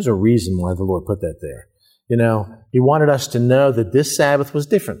like that, there's a reason why the Lord put that there. He wanted us to know that this Sabbath was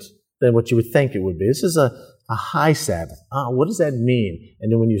different than what you would think it would be. This is a high Sabbath. What does that mean?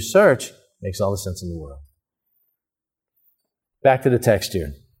 And then when you search, it makes all the sense in the world. Back to the text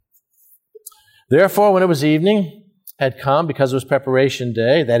here. Therefore, when it was evening, had come, because it was preparation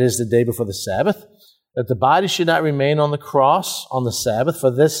day, that is the day before the Sabbath, that the body should not remain on the cross on the Sabbath,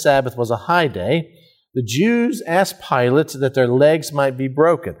 for this Sabbath was a high day, the Jews asked Pilate that their legs might be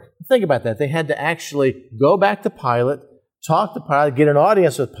broken. Think about that. They had to actually go back to Pilate, talk to Pilate, get an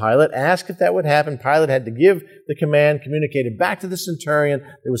audience with Pilate, ask if that would happen. Pilate had to give the command, communicate it back to the centurion.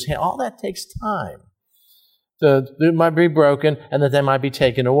 All that takes time. It might be broken and that they might be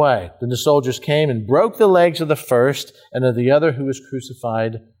taken away. Then the soldiers came and broke the legs of the first and of the other who was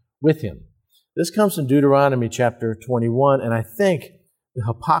crucified with him. This comes from Deuteronomy chapter 21, and I think the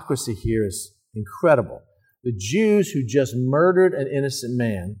hypocrisy here is incredible. The Jews who just murdered an innocent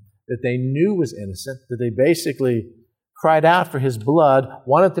man that they knew was innocent, that they basically cried out for his blood,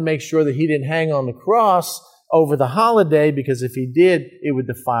 wanted to make sure that he didn't hang on the cross over the holiday, because if he did, it would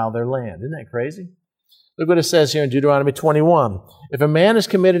defile their land. Isn't that crazy? Look what it says here in Deuteronomy 21. If a man has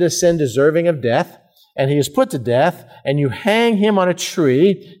committed a sin deserving of death, and he is put to death, and you hang him on a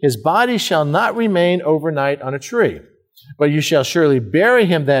tree, his body shall not remain overnight on a tree. But you shall surely bury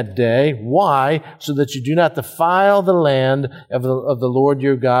him that day. Why? So that you do not defile the land of the Lord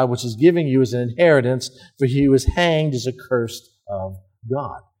your God, which is giving you as an inheritance, for he who is hanged is accursed of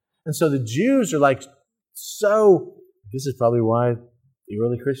God. And so the Jews are this is probably why the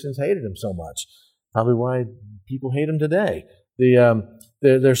early Christians hated him so much. Probably why people hate him today.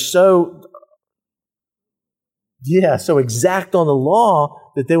 They're so exact on the law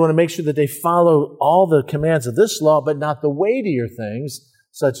that they want to make sure that they follow all the commands of this law, but not the weightier things,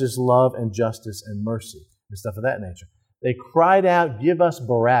 such as love and justice and mercy and stuff of that nature. They cried out, "Give us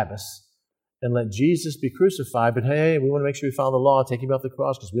Barabbas and let Jesus be crucified." But hey, we want to make sure we follow the law, take him off the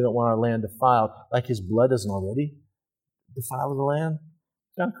cross because we don't want our land defiled, like his blood doesn't already defile the land.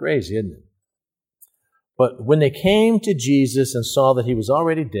 Kind of crazy, isn't it? But when they came to Jesus and saw that he was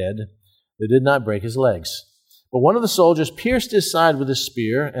already dead, they did not break his legs. But one of the soldiers pierced his side with a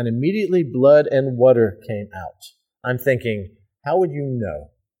spear, and immediately blood and water came out. I'm thinking, how would you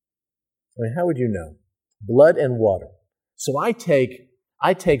know? How would you know? Blood and water. So I take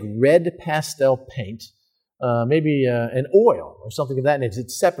red pastel paint, maybe an oil or something of that nature.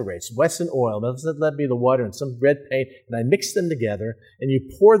 It separates. Wesson oil, let that be the water, and some red paint, and I mix them together, and you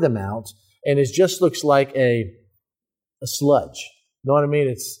pour them out, and it just looks like a sludge. You know what I mean?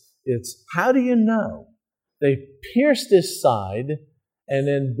 It's how do you know? They pierced this side, and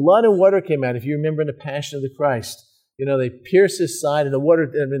then blood and water came out. If you remember in the Passion of the Christ, they pierced this side, and the water,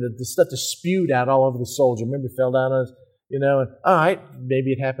 the stuff just spewed out all over the soldier. Remember, it fell down on us. And, all right,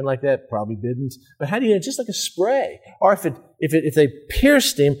 maybe it happened like that. Probably didn't. But how do you know? Just like a spray. Or if they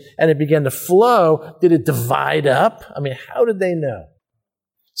pierced him and it began to flow, did it divide up? I mean, how did they know?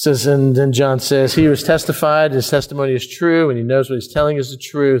 It says, and then John says, he was testified, his testimony is true, and he knows what he's telling is the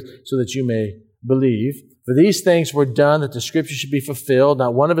truth, so that you may believe. For these things were done that the scripture should be fulfilled.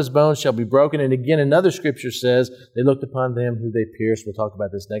 Not one of his bones shall be broken. And again, another scripture says, they looked upon them who they pierced. We'll talk about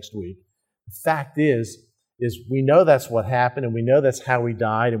this next week. The fact is we know that's what happened, and we know that's how he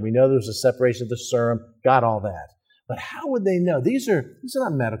died, and we know there was a separation of the serum, got all that. But how would they know? These are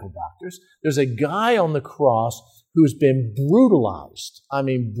not medical doctors. There's a guy on the cross who's been brutalized. I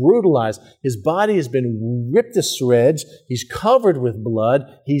mean, brutalized. His body has been ripped to shreds. He's covered with blood.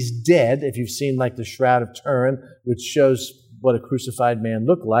 He's dead. If you've seen like the Shroud of Turin, which shows what a crucified man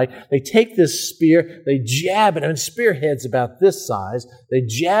looked like. They take this spear, they jab it. I mean, spearhead's about this size. They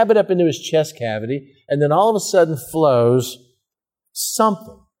jab it up into his chest cavity, and then all of a sudden flows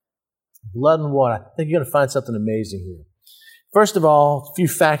something. Blood and water. I think you're going to find something amazing here. First of all, a few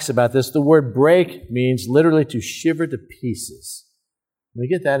facts about this. The word break means literally to shiver to pieces. Let me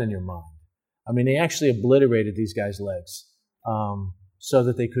get that in your mind. I mean, they actually obliterated these guys' legs so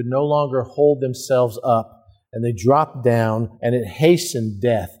that they could no longer hold themselves up, and they dropped down, and it hastened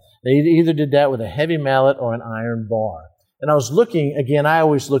death. They either did that with a heavy mallet or an iron bar. And I was looking, again, I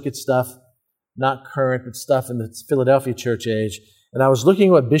always look at stuff, not current, but stuff in the Philadelphia church age, and I was looking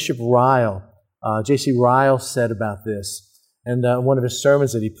at what Bishop Ryle, J.C. Ryle, said about this, and one of his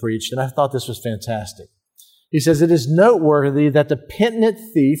sermons that he preached, and I thought this was fantastic. He says, it is noteworthy that the penitent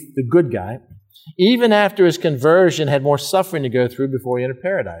thief, the good guy, even after his conversion, had more suffering to go through before he entered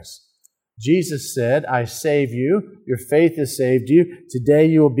paradise. Jesus said, I save you. Your faith has saved you. Today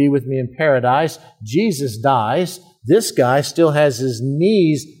you will be with me in paradise. Jesus dies. This guy still has his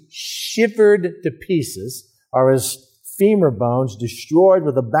knees shivered to pieces, or his femur bones destroyed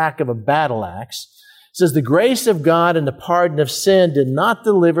with the back of a battle axe. It says, the grace of God and the pardon of sin did not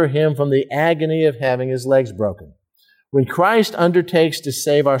deliver him from the agony of having his legs broken. When Christ undertakes to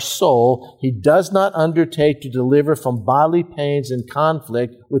save our soul, he does not undertake to deliver from bodily pains and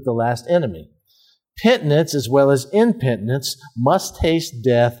conflict with the last enemy. Penitents, as well as impenitents, must taste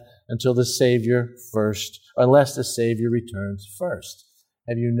death until the Savior first, unless the Savior returns first.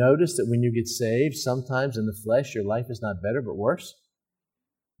 Have you noticed that when you get saved, sometimes in the flesh, your life is not better but worse?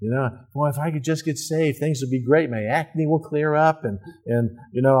 Boy, if I could just get saved, things would be great. My acne will clear up, and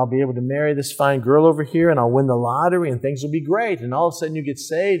I'll be able to marry this fine girl over here, and I'll win the lottery, and things will be great. And all of a sudden you get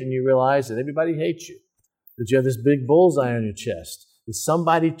saved, and you realize that everybody hates you, that you have this big bullseye on your chest, that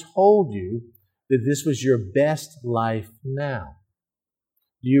somebody told you that this was your best life now.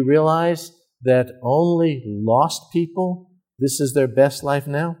 Do you realize that only lost people, this is their best life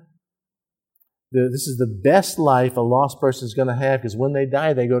now? This is the best life a lost person is going to have, because when they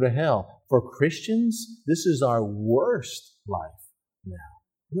die, they go to hell. For Christians, this is our worst life now.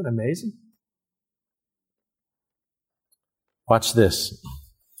 Isn't that amazing? Watch this.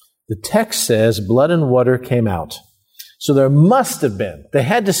 The text says blood and water came out. So there must have been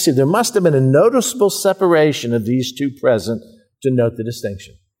a noticeable separation of these two present to note the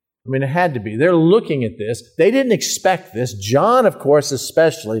distinction. I mean, it had to be. They're looking at this. They didn't expect this. John, of course,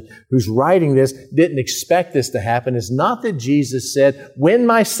 especially, who's writing this, didn't expect this to happen. It's not that Jesus said, when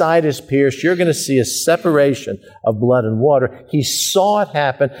my side is pierced, you're going to see a separation of blood and water. He saw it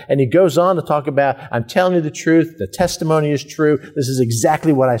happen, and he goes on to talk about, I'm telling you the truth. The testimony is true. This is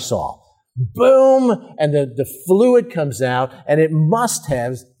exactly what I saw. Boom! And the fluid comes out, and it must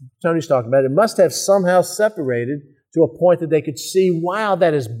have, Tony's talking about, it must have somehow separated to a point that they could see, wow,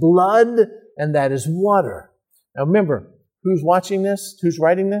 that is blood and that is water. Now remember, who's watching this? Who's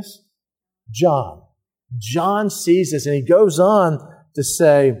writing this? John. John sees this, and he goes on to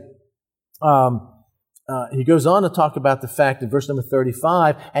say, he goes on to talk about the fact in verse number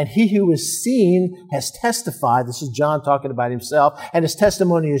 35, and he who is seen has testified. This is John talking about himself, and his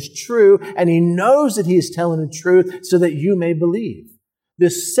testimony is true, and he knows that he is telling the truth so that you may believe.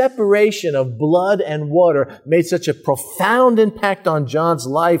 This separation of blood and water made such a profound impact on John's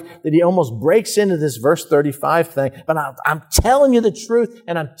life that he almost breaks into this verse 35 thing. But I'm telling you the truth,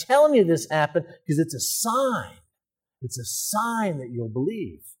 and I'm telling you this happened because it's a sign. It's a sign that you'll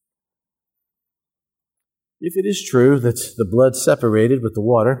believe. if it is true that the blood separated with the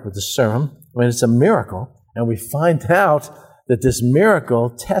water, with the serum, I mean, it's a miracle, and we find out that this miracle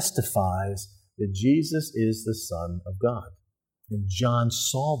testifies that Jesus is the Son of God. And John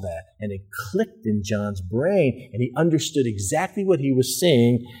saw that, and it clicked in John's brain, and he understood exactly what he was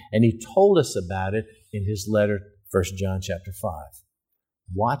seeing, and he told us about it in his letter, 1 John chapter 5.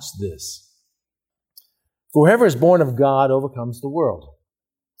 Watch this. For whoever is born of God overcomes the world.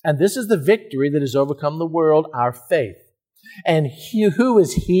 And this is the victory that has overcome the world, our faith. And who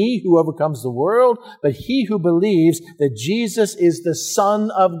is he who overcomes the world? But he who believes that Jesus is the Son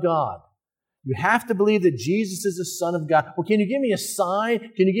of God. You have to believe that Jesus is the Son of God. Well, can you give me a sign?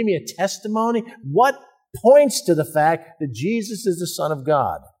 Can you give me a testimony? What points to the fact that Jesus is the Son of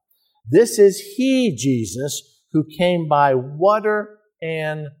God? This is he, Jesus, who came by water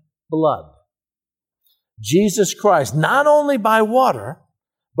and blood. Jesus Christ, not only by water,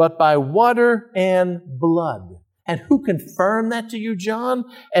 but by water and blood. And who confirmed that to you, John?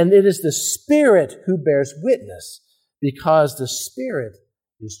 And it is the Spirit who bears witness, because the Spirit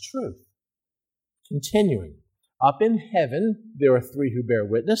is truth. Continuing, up in heaven, there are three who bear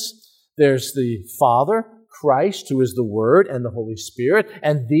witness. There's the Father, Christ, who is the Word, and the Holy Spirit.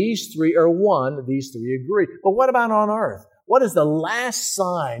 And these three are one. These three agree. But what about on earth? What is the last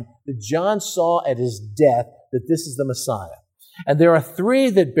sign that John saw at his death that this is the Messiah? And there are three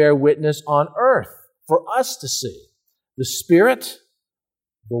that bear witness on earth for us to see: the Spirit,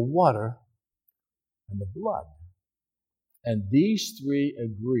 the water, and the blood. And these three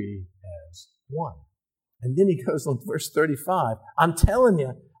agree as one. And then he goes on verse 35. I'm telling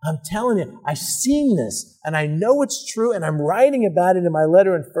you, I've seen this, and I know it's true, and I'm writing about it in my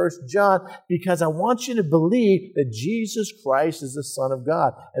letter in 1 John because I want you to believe that Jesus Christ is the Son of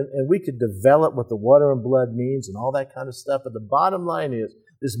God. And we could develop what the water and blood means and all that kind of stuff, but the bottom line is,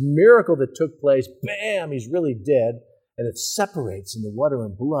 this miracle that took place, bam, he's really dead, and it separates in the water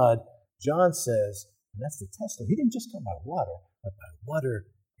and blood. John says, and that's the testimony, he didn't just come by water, but by water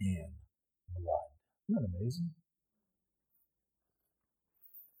and blood. Isn't that amazing?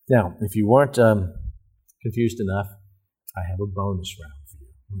 Now, if you weren't confused enough, I have a bonus round for you.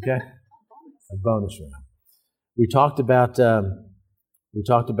 Okay, a bonus round. We talked about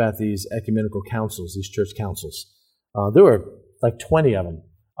these ecumenical councils, these church councils. There were like 20 of them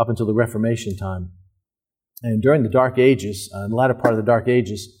up until the Reformation time, and during the Dark Ages, in the latter part of the Dark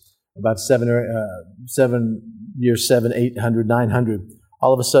Ages, about 800, 900.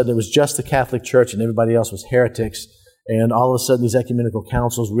 All of a sudden, it was just the Catholic Church and everybody else was heretics. And all of a sudden, these ecumenical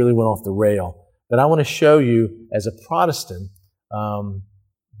councils really went off the rail. But I want to show you, as a Protestant,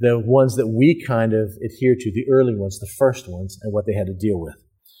 the ones that we kind of adhere to, the early ones, the first ones, and what they had to deal with.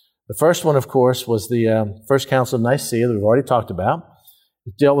 The first one, of course, was the First Council of Nicaea that we've already talked about.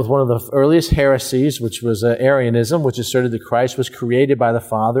 It dealt with one of the earliest heresies, which was Arianism, which asserted that Christ was created by the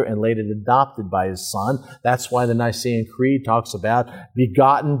Father and later adopted by His Son. That's why the Nicene Creed talks about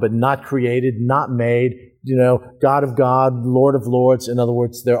begotten but not created, not made, God of God, Lord of Lords. In other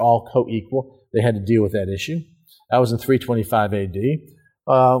words, they're all co-equal. They had to deal with that issue. That was in 325 A.D.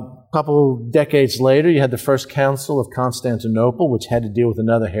 A couple decades later, you had the First Council of Constantinople, which had to deal with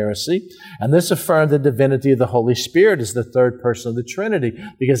another heresy. And this affirmed the divinity of the Holy Spirit as the third person of the Trinity.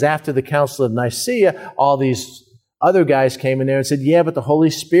 Because after the Council of Nicaea, all these other guys came in there and said, yeah, but the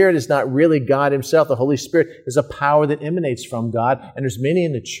Holy Spirit is not really God Himself. The Holy Spirit is a power that emanates from God. And there's many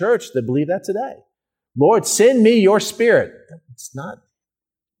in the church that believe that today. Lord, send me your Spirit. It's not.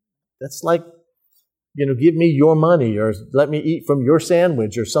 That's like, give me your money or let me eat from your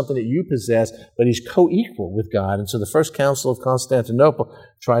sandwich or something that you possess, but He's co-equal with God. And so the First Council of Constantinople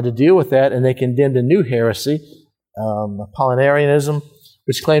tried to deal with that, and they condemned a new heresy, Apollinarianism,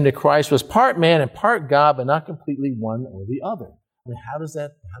 which claimed that Christ was part man and part God, but not completely one or the other. I mean, how does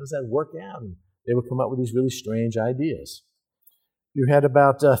that work out? And they would come up with these really strange ideas. You had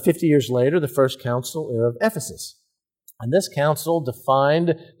about 50 years later, the First Council of Ephesus. And this council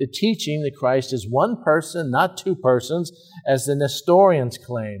defined the teaching that Christ is one person, not two persons, as the Nestorians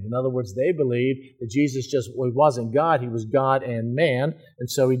claimed. In other words, they believed that Jesus he wasn't God, He was God and man,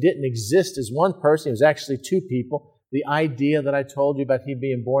 and so He didn't exist as one person, He was actually two people. The idea that I told you about Him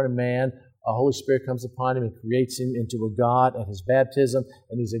being born a man, a Holy Spirit comes upon Him and creates Him into a God at His baptism,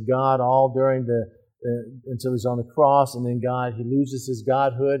 and He's a God all during until He's on the cross, and then He loses His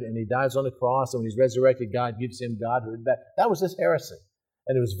godhood, and He dies on the cross, and when He's resurrected, God gives Him godhood back. That was His heresy,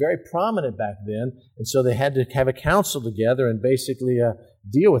 and it was very prominent back then, and so they had to have a council together and basically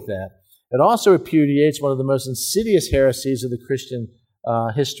deal with that. It also repudiates one of the most insidious heresies of the Christian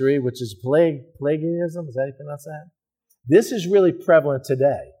history, which is Pelagianism. Is that how you pronounce that? This is really prevalent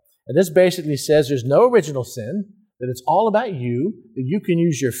today. And this basically says there's no original sin, that it's all about you, that you can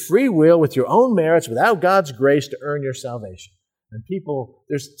use your free will with your own merits without God's grace to earn your salvation. And people,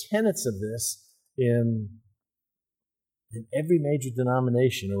 there's tenets of this in every major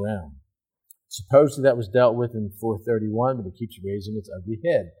denomination around. Supposedly that was dealt with in 431, but it keeps raising its ugly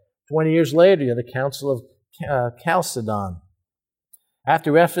head. 20 years later, you have the Council of Chalcedon.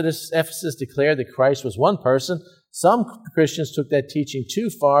 After Ephesus declared that Christ was one person, some Christians took that teaching too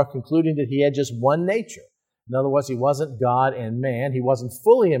far, concluding that he had just one nature. In other words, he wasn't God and man. He wasn't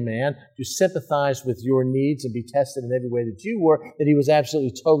fully a man to sympathize with your needs and be tested in every way that you were, that he was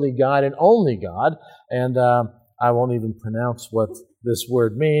absolutely totally God and only God. And I won't even pronounce what this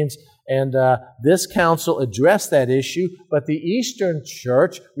word means. And this council addressed that issue, but the Eastern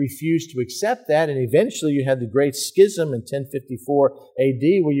Church refused to accept that, and eventually you had the Great Schism in 1054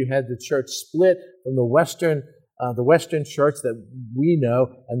 A.D., where you had the church split from the Western Church that we know,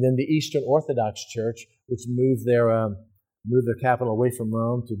 and then the Eastern Orthodox Church, which moved their capital away from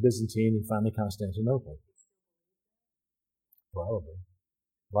Rome to Byzantine and finally Constantinople. Probably.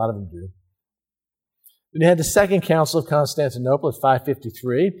 A lot of them do. Then you had the Second Council of Constantinople at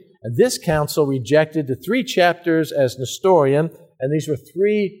 553, and this council rejected the 3 chapters as Nestorian, and these were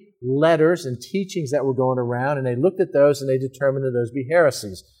 3 letters and teachings that were going around, and they looked at those and they determined that those be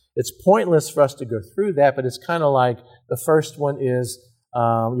heresies. It's pointless for us to go through that, but it's kind of like the first one is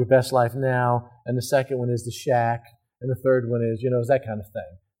Your Best Life Now, and the second one is The Shack, and the third one is, is that kind of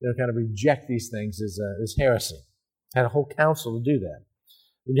thing. Kind of reject these things as heresy. Had a whole council to do that.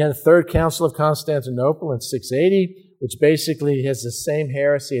 Then you had the Third Council of Constantinople in 680, which basically has the same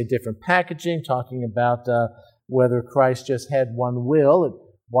heresy, a different packaging, talking about whether Christ just had one will. It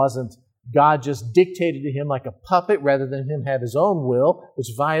wasn't God just dictated to him like a puppet rather than him have his own will, which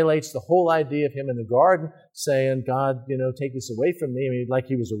violates the whole idea of him in the garden, saying, God, take this away from me. I mean, like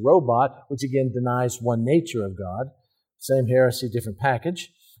he was a robot, which again denies one nature of God. Same heresy, different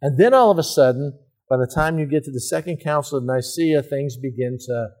package. And then all of a sudden, by the time you get to the Second Council of Nicaea, things begin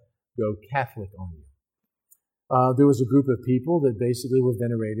to go Catholic on you. There was a group of people that basically were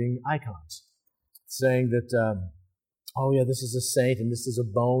venerating icons, saying that, this is a saint and this is a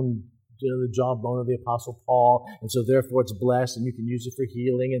bone, the jawbone of the Apostle Paul, and so therefore it's blessed and you can use it for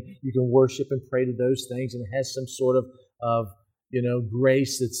healing and you can worship and pray to those things, and it has some sort of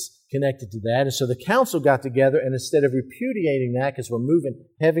grace that's connected to that. And so the council got together, and instead of repudiating that, because we're moving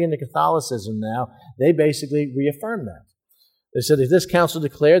heavy into Catholicism now, they basically reaffirmed that. They said that this council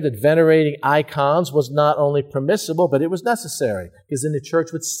declared that venerating icons was not only permissible, but it was necessary, because then the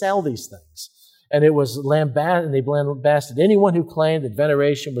church would sell these things. And it was and they lambasted anyone who claimed that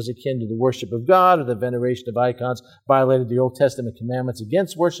veneration was akin to the worship of God, or the veneration of icons violated the Old Testament commandments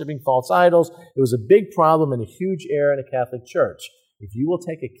against worshiping false idols. It was a big problem and a huge error in the Catholic Church. If you will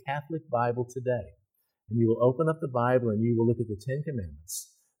take a Catholic Bible today, and you will open up the Bible and you will look at the 10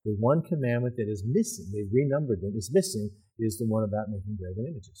 Commandments, the one commandment that is missing, they've renumbered them, is missing, is the one about making graven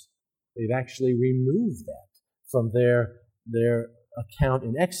images. They've actually removed that from their account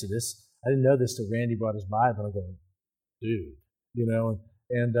in Exodus. I didn't know this till Randy brought his Bible, and I'm going, dude,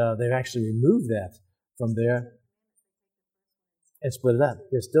 and they've actually removed that from there and split it up.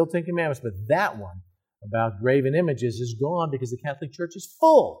 There's still 10 Commandments, but that one about graven images is gone because the Catholic Church is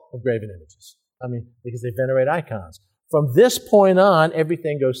full of graven images. I mean, because they venerate icons. From this point on,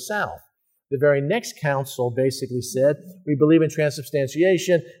 everything goes south. The very next council basically said, we believe in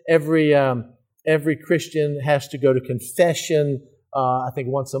transubstantiation. Every Christian has to go to confession, I think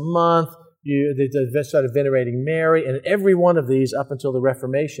once a month. They started venerating Mary, and every one of these, up until the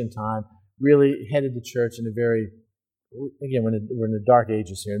Reformation time, really headed the church in a very, again, we're in the Dark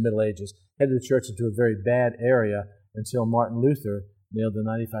Ages here, Middle Ages, headed the church into a very bad area until Martin Luther nailed the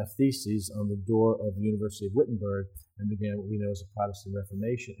 95 Theses on the door of the University of Wittenberg and began what we know as a Protestant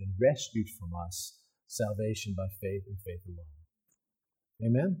Reformation and rescued from us salvation by faith and faith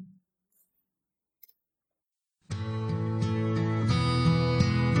alone. Amen?